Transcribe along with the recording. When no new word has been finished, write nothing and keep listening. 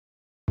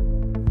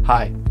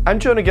Hi, I'm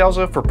Jonah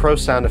Guelzo for Pro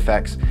Sound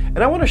Effects,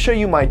 and I want to show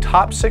you my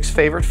top 6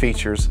 favorite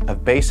features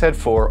of BaseHead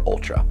 4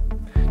 Ultra.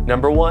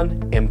 Number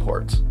 1,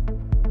 imports.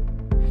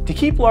 To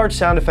keep large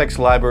sound effects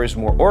libraries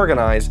more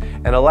organized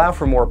and allow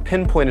for more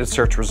pinpointed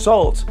search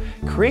results,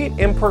 create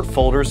import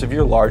folders of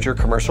your larger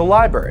commercial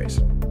libraries.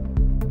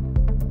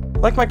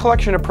 Like my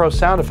collection of Pro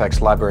Sound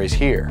Effects libraries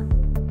here.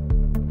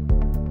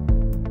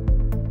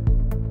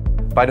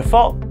 By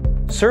default,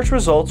 search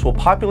results will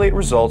populate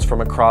results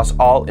from across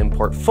all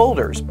import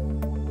folders.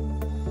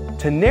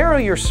 To narrow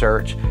your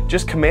search,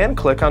 just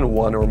command-click on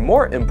one or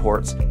more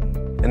imports,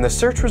 and the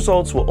search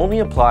results will only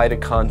apply to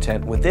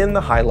content within the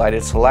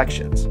highlighted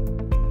selections.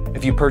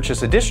 If you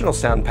purchase additional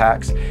sound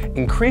packs,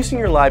 increasing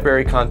your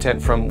library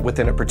content from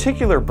within a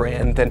particular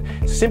brand,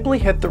 then simply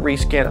hit the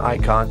rescan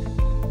icon,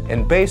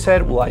 and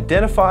BaseHead will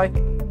identify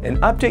and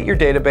update your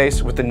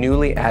database with the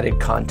newly added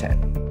content.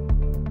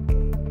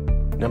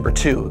 Number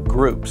 2,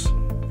 groups.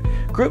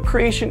 Group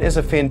creation is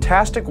a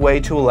fantastic way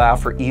to allow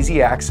for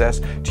easy access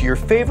to your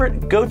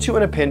favorite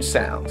go-to-in-a-pinch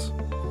sounds.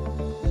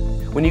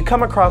 When you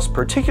come across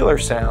particular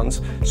sounds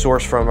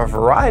sourced from a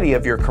variety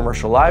of your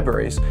commercial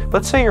libraries,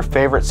 let's say your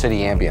favorite city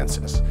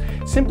ambiences,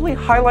 simply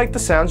highlight the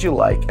sounds you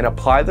like and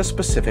apply the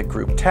specific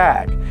group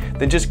tag.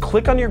 Then just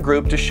click on your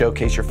group to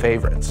showcase your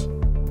favorites.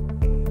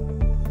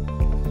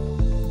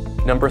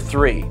 Number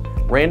 3,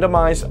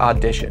 Randomized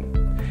Audition.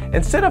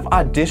 Instead of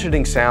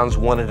auditioning sounds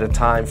one at a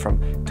time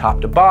from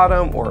top to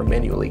bottom or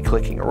manually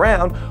clicking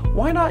around,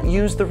 why not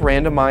use the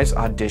Randomized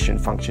Audition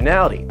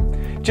functionality?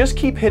 Just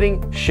keep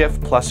hitting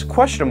Shift plus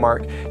question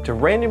mark to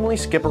randomly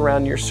skip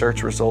around your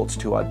search results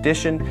to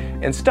audition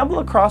and stumble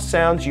across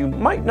sounds you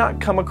might not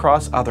come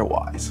across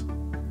otherwise.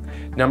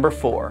 Number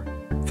 4,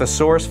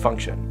 Thesaurus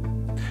Function.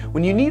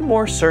 When you need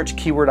more search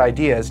keyword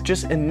ideas,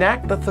 just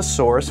enact the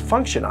Thesaurus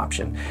Function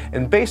option,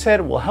 and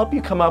BaseHead will help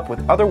you come up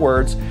with other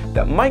words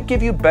that might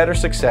give you better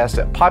success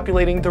at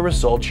populating the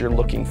results you're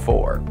looking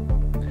for.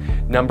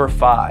 Number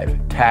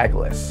 5, Tag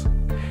lists.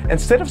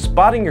 Instead of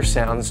spotting your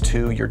sounds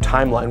to your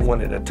timeline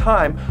one at a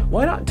time,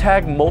 why not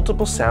tag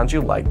multiple sounds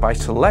you like by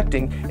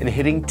selecting and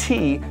hitting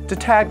T to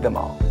tag them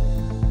all?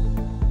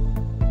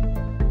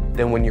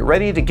 Then when you're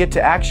ready to get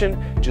to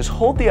action, just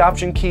hold the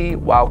Option key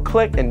while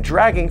click and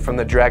dragging from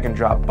the drag and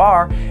drop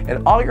bar,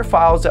 and all your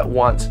files at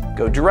once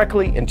go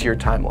directly into your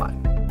timeline.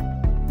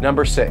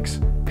 Number 6,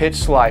 Pitch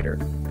Slider.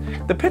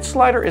 The pitch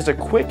slider is a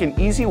quick and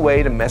easy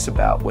way to mess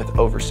about with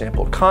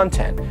oversampled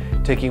content.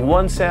 Taking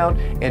one sound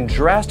and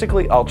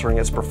drastically altering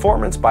its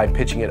performance by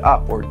pitching it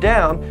up or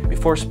down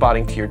before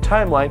spotting to your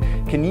timeline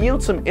can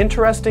yield some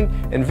interesting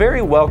and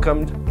very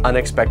welcomed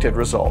unexpected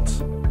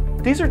results.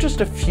 These are just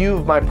a few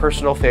of my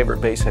personal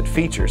favorite BaseHead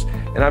features,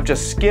 and I've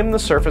just skimmed the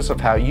surface of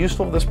how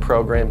useful this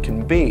program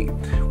can be.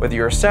 Whether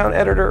you're a sound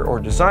editor or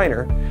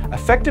designer,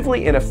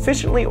 effectively and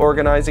efficiently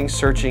organizing,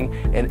 searching,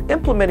 and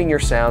implementing your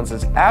sounds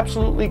is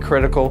absolutely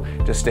critical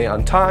to stay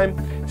on time,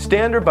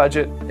 stay under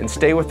budget, and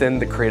stay within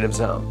the creative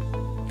zone.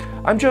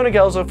 I'm Jonah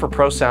Guelzo for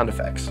Pro Sound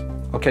Effects.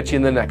 I'll catch you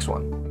in the next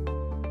one.